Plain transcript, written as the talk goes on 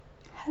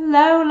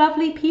Hello,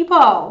 lovely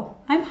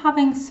people. I'm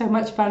having so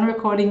much fun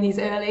recording these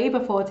early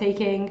before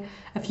taking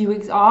a few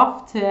weeks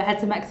off to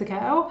head to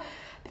Mexico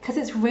because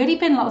it's really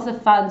been lots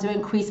of fun to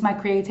increase my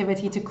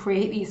creativity to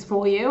create these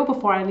for you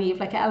before I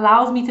leave. Like, it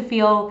allows me to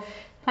feel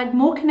like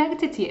more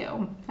connected to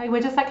you. Like, we're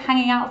just like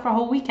hanging out for a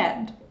whole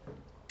weekend.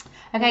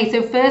 Okay,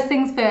 so first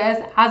things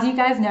first, as you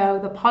guys know,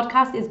 the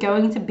podcast is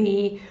going to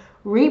be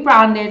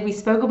rebranded. We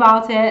spoke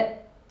about it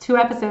 2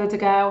 episodes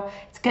ago.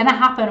 It's going to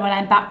happen when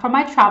I'm back from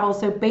my travel.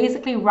 So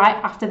basically right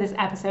after this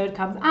episode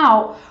comes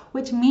out,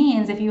 which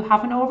means if you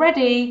haven't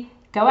already,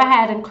 go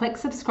ahead and click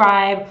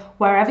subscribe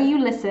wherever you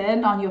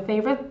listen on your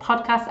favorite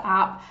podcast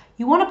app.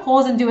 You want to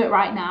pause and do it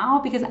right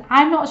now because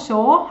I'm not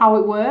sure how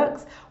it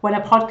works when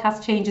a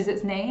podcast changes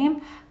its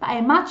name. But I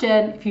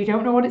imagine if you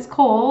don't know what it's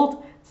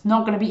called, it's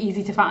not going to be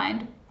easy to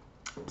find.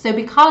 So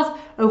because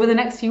over the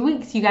next few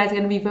weeks, you guys are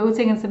going to be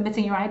voting and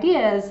submitting your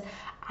ideas,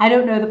 I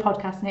don't know the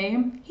podcast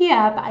name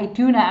here, but I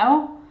do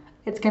know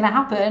it's going to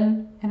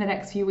happen in the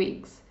next few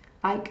weeks.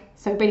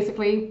 So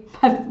basically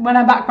when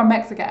I'm back from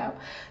Mexico.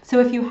 So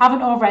if you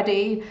haven't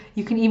already,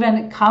 you can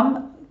even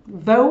come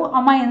vote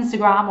on my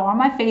Instagram or on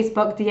my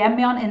Facebook, DM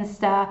me on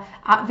Insta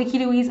at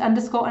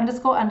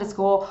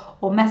VickyLouise___,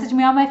 or message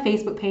me on my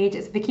Facebook page.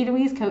 It's Vicky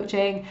Louise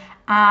Coaching,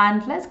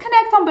 and let's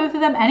connect on both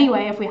of them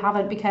anyway if we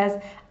haven't, because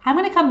I'm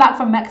going to come back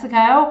from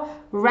Mexico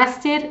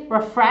rested,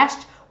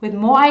 refreshed, with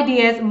more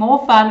ideas,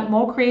 more fun,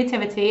 more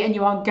creativity, and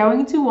you are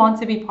going to want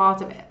to be part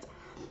of it.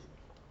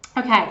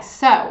 Okay,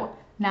 so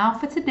now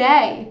for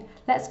today,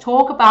 let's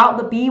talk about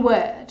the B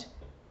word,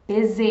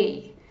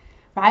 busy,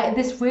 right?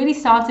 This really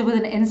started with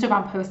an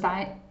Instagram post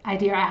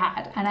idea I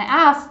had, and I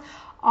asked,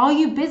 are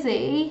you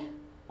busy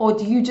or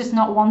do you just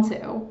not want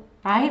to,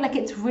 right? Like,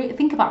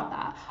 think about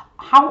that.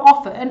 How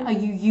often are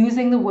you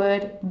using the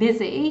word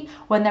busy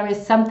when there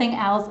is something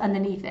else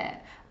underneath it?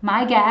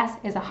 My guess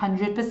is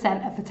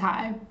 100% of the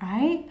time,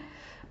 right?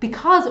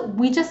 Because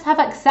we just have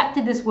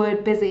accepted this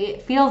word busy.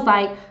 It feels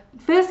like,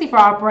 firstly, for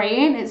our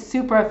brain, it's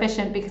super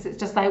efficient because it's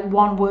just like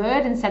one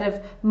word instead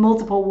of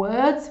multiple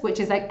words,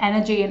 which is like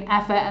energy and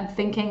effort and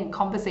thinking and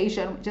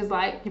conversation, which is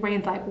like, your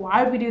brain's like,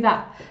 why would we do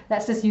that?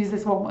 Let's just use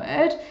this one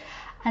word.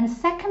 And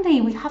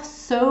secondly, we have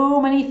so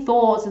many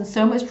thoughts and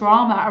so much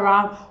drama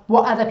around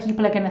what other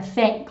people are going to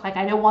think. Like,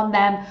 I don't want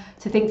them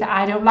to think that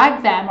I don't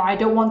like them, or I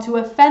don't want to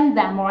offend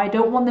them, or I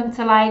don't want them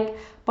to like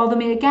bother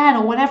me again,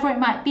 or whatever it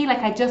might be. Like,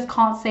 I just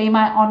can't say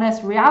my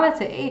honest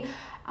reality.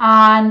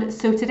 And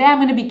so today I'm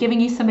going to be giving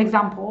you some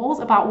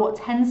examples about what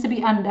tends to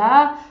be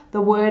under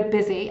the word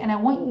busy. And I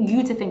want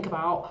you to think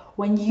about,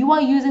 when you are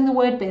using the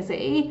word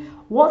busy,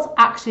 what's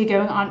actually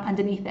going on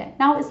underneath it.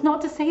 Now, it's not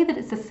to say that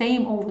it's the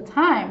same all the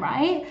time,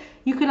 right?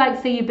 You could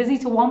say you're busy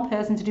to one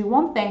person to do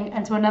one thing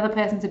and to another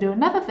person to do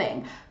another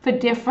thing for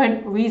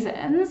different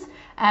reasons.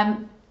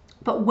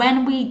 But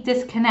when we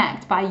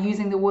disconnect by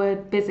using the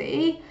word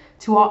busy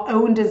to our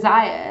own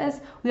desires,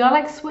 we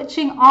are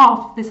switching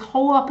off this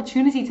whole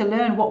opportunity to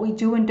learn what we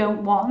do and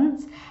don't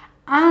want,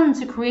 and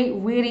to create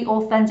really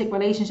authentic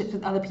relationships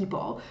with other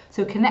people.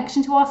 So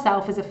connection to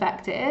ourselves is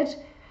affected,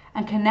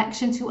 and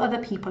connection to other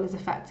people is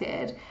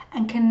affected,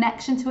 and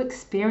connection to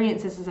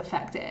experiences is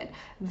affected,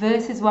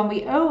 versus when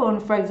we own,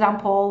 for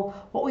example,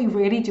 what we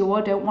really do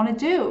or don't want to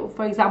do.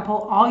 For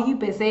example, are you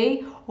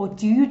busy, or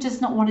do you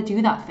just not want to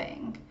do that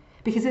thing?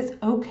 Because it's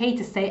okay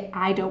to say,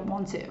 I don't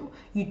want to.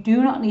 You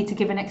do not need to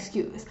give an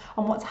excuse.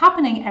 And what's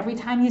happening every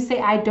time you say,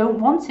 I don't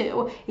want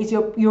to, is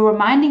you're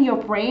reminding your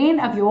brain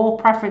of your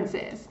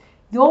preferences.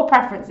 Your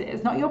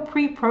preferences, not your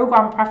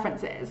pre-programmed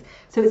preferences.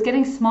 So it's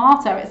getting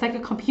smarter. It's like a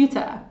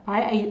computer,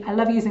 right? I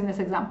love using this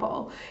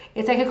example.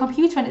 It's like a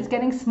computer, and it's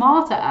getting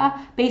smarter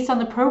based on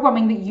the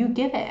programming that you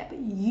give it. But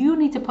you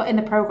need to put in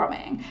the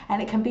programming.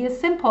 And it can be as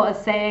simple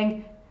as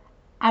saying,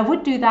 I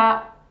would do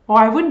that, or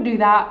I wouldn't do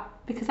that,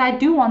 because I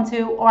do want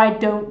to, or I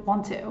don't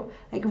want to.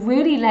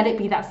 Really let it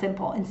be that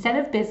simple.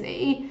 Instead of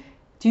busy,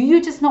 do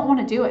you just not want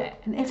to do it?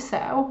 And if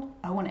so,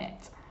 own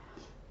it.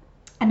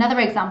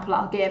 Another example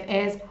I'll give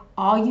is,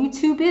 are you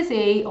too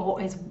busy,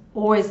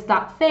 or is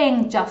that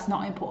thing just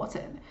not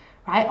important?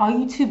 Right? Are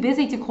you too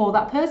busy to call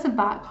that person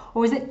back,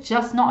 or is it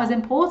just not as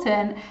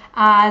important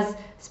as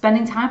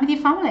spending time with your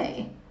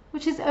family?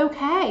 Which is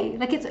okay.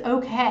 It's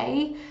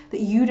okay that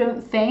you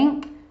don't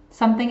think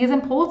something is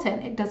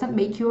important. It doesn't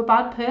make you a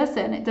bad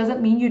person. It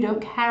doesn't mean you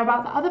don't care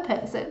about the other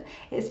person.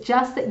 It's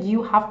just that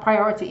you have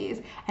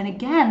priorities. And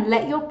again,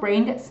 let your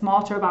brain get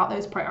smarter about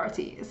those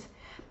priorities.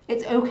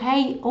 It's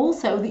okay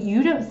also that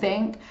you don't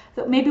think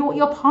that maybe what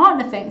your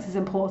partner thinks is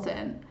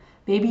important.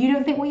 Maybe you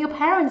don't think what your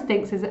parents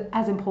think is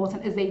as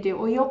important as they do,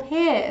 or your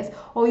peers,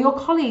 or your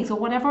colleagues, or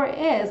whatever it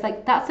is.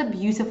 That's a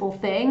beautiful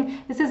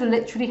thing. This is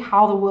literally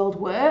how the world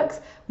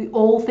works. We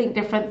all think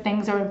different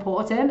things are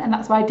important, and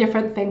that's why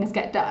different things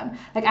get done.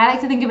 I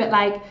like to think of it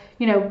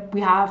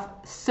we have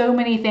so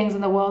many things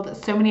in the world that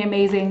so many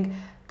amazing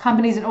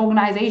companies and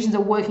organizations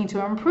are working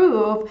to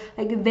improve.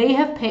 They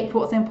have picked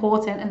what's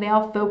important and they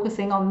are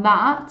focusing on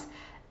that.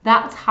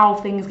 That's how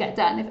things get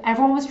done. If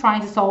everyone was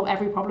trying to solve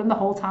every problem the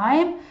whole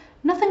time,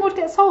 nothing would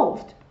get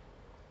solved.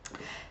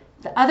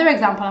 The other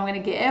example I'm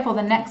going to give, or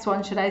the next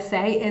one should I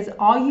say, is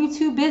are you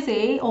too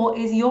busy, or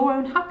is your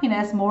own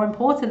happiness more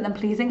important than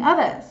pleasing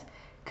others?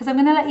 Because I'm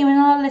going to let you in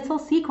on a little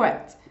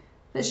secret.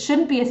 That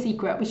shouldn't be a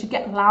secret. We should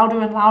get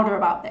louder and louder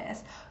about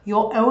this.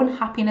 Your own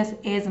happiness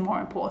is more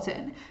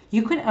important.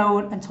 You can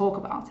own and talk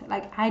about it.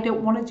 Like, I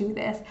don't want to do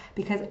this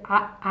because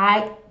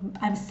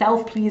I'm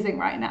self-pleasing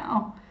right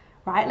now,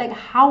 right? Like,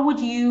 how would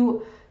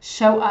you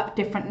show up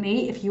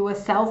differently if you were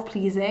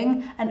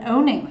self-pleasing and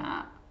owning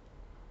that?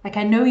 Like,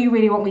 I know you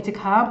really want me to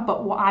come,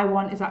 but what I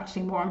want is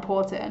actually more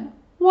important.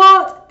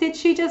 What? Did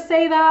she just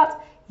say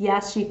that?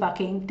 Yes, she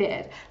fucking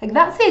did. Like,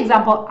 that's the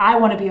example I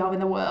want to be of in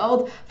the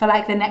world for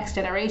like the next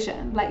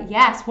generation. Like,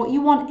 yes, what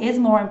you want is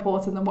more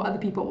important than what other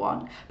people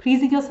want.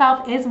 Pleasing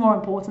yourself is more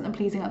important than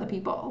pleasing other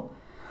people.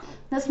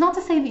 That's not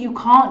to say that you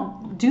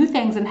can't do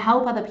things and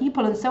help other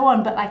people and so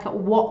on, but like at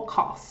what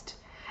cost?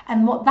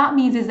 And what that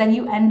means is then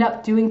you end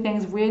up doing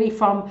things really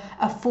from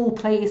a full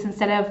place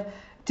instead of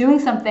doing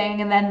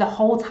something and then the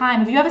whole time,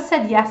 have you ever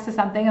said yes to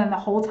something and then the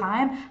whole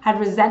time had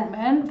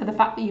resentment for the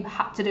fact that you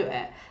had to do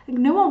it? Like,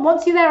 no one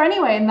wants you there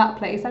anyway in that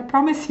place, I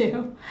promise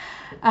you.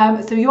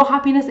 So your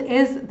happiness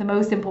is the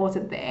most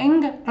important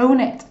thing. Own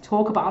it,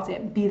 talk about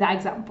it, be that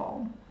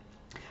example.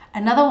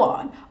 Another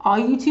one, are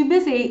you too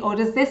busy, or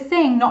does this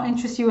thing not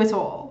interest you at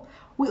all?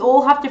 We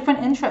all have different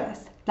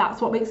interests.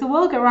 That's what makes the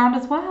world go round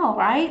as well,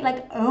 right?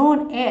 Like,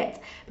 own it.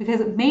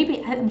 Because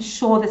maybe, I'm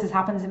sure this has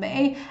happened to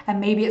me, and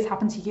maybe it's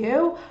happened to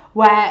you,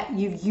 where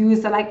you've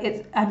used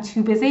I'm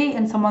too busy,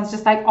 and someone's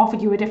just like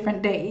offered you a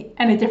different date,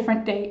 and a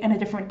different date, and a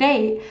different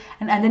date.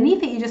 And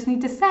underneath it, you just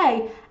need to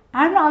say,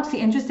 I'm not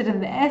actually interested in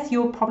this.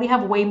 You'll probably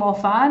have way more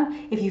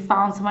fun if you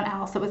found someone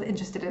else that was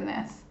interested in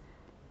this.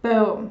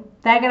 Boom.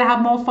 They're going to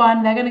have more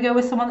fun. They're going to go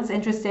with someone that's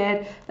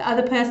interested. The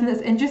other person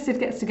that's interested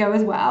gets to go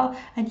as well.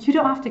 And you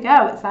don't have to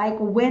go. It's like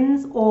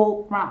wins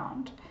all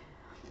round.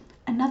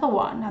 Another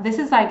one. Now, this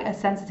is like a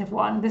sensitive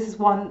one. This is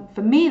one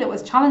for me that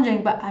was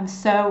challenging, but I'm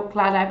so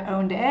glad I've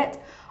owned it.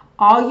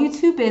 Are you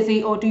too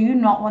busy, or do you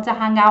not want to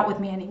hang out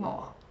with me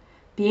anymore?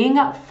 Being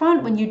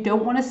upfront when you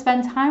don't want to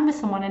spend time with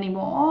someone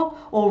anymore,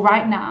 or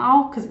right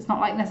now, because it's not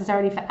like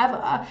necessarily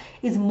forever,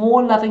 is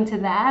more loving to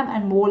them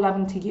and more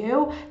loving to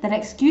you than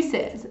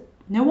excuses.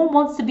 No one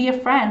wants to be a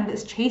friend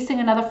that's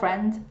chasing another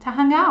friend to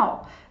hang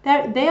out.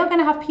 They are going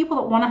to have people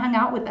that want to hang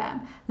out with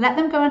them. Let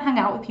them go and hang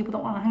out with people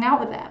that want to hang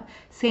out with them.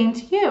 Same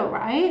to you,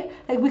 right?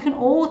 Like, we can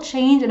all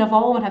change and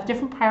evolve and have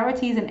different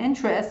priorities and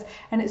interests,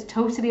 and it's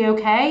totally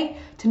okay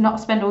to not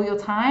spend all your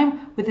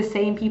time with the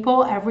same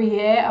people every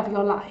year of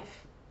your life.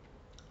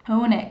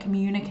 Own it,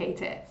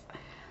 communicate it.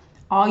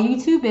 Are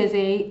you too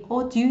busy,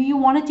 or do you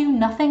want to do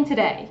nothing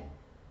today?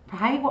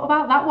 Right? What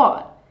about that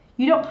one?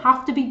 You don't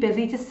have to be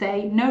busy to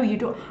say no. You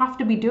don't have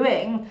to be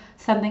doing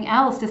something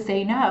else to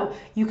say no.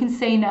 You can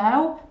say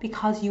no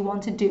because you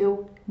want to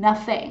do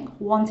nothing.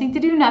 Wanting to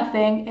do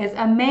nothing is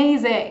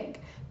amazing.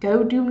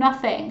 Go do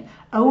nothing.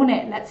 Own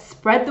it. Let's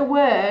spread the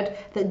word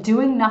that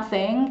doing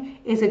nothing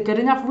is a good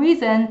enough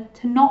reason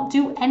to not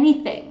do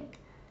anything.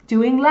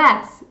 Doing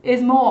less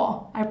is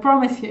more, I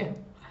promise you.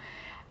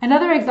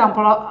 Another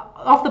example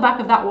off the back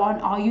of that one,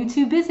 are you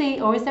too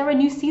busy, or is there a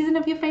new season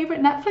of your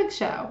favorite Netflix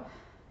show?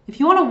 If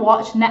you want to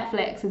watch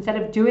Netflix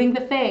instead of doing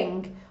the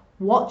thing,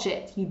 watch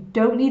it. You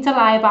don't need to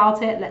lie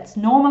about it. Let's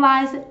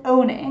normalize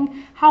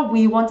owning how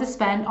we want to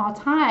spend our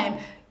time.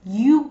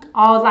 You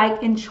are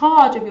like in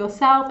charge of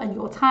yourself and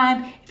your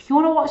time. If you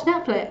want to watch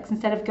Netflix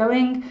instead of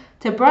going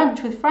to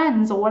brunch with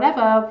friends or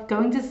whatever,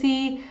 going to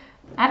see,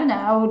 I don't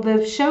know,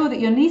 the show that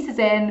your niece is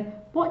in,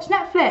 watch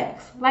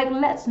Netflix. Like,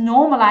 let's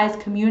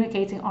normalize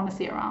communicating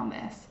honestly around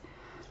this.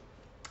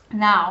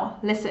 Now,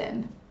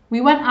 listen, we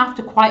went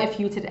after quite a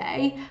few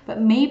today, but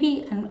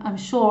maybe, and I'm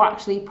sure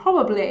actually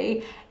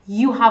probably,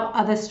 you have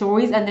other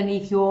stories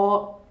underneath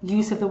your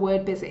use of the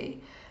word busy.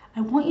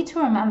 I want you to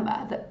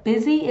remember that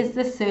busy is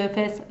the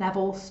surface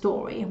level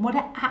story. And what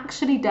it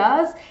actually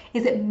does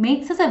is it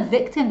makes us a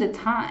victim to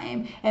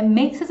time. It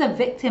makes us a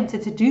victim to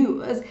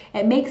to-dos.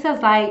 It makes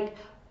us like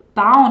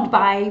bound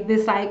by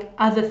this like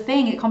other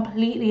thing. It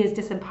completely is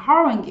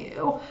disempowering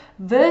you,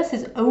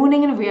 versus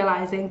owning and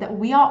realizing that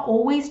we are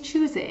always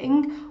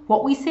choosing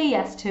what we say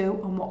yes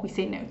to and what we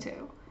say no to.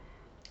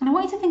 And I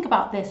want you to think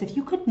about this. If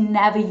you could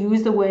never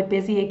use the word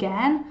busy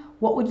again,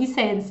 what would you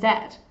say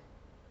instead?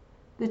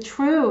 The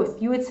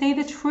truth. You would say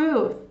the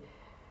truth.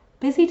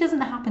 Busy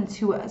doesn't happen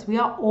to us. We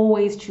are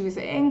always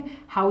choosing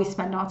how we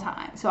spend our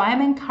time. So I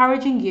am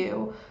encouraging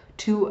you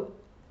to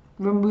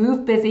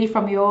remove busy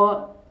from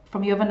your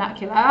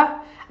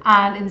vernacular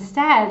and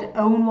instead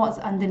own what's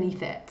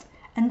underneath it.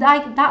 And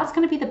that's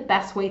going to be the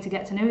best way to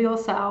get to know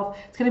yourself.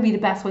 It's going to be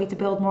the best way to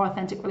build more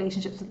authentic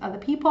relationships with other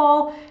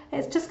people.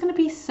 It's just going to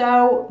be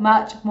so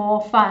much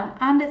more fun,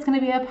 and it's going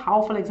to be a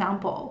powerful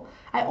example.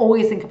 I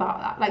always think about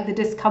that, like the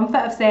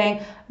discomfort of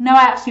saying, no,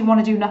 I actually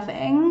want to do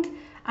nothing.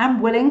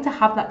 I'm willing to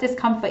have that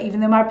discomfort, even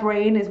though my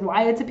brain is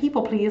wired to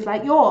people please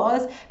like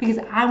yours, because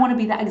I want to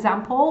be that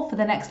example for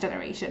the next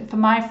generation, for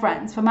my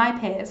friends, for my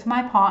peers, for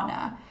my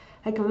partner.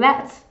 Like,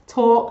 let's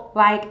talk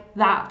like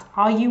that.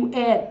 Are you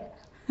in?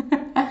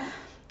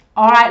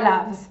 All right,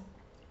 loves.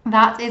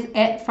 That is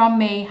it from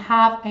me.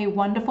 Have a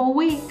wonderful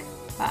week.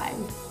 Bye.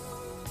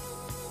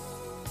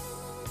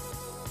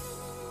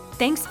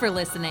 Thanks for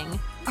listening.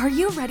 Are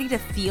you ready to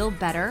feel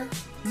better?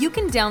 You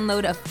can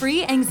download a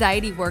free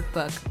anxiety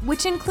workbook,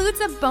 which includes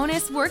a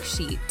bonus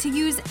worksheet to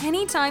use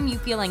anytime you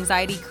feel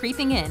anxiety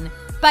creeping in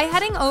by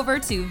heading over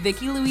to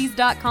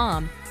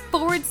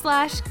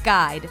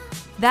VickiLouise.com/guide.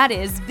 That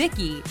is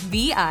Vicki,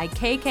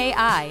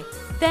 VIKKI,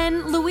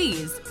 then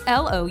Louise,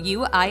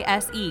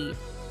 LOUISE.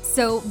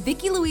 So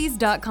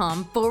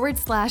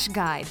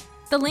VickiLouise.com/guide.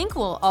 The link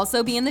will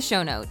also be in the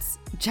show notes.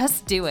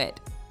 Just do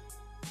it.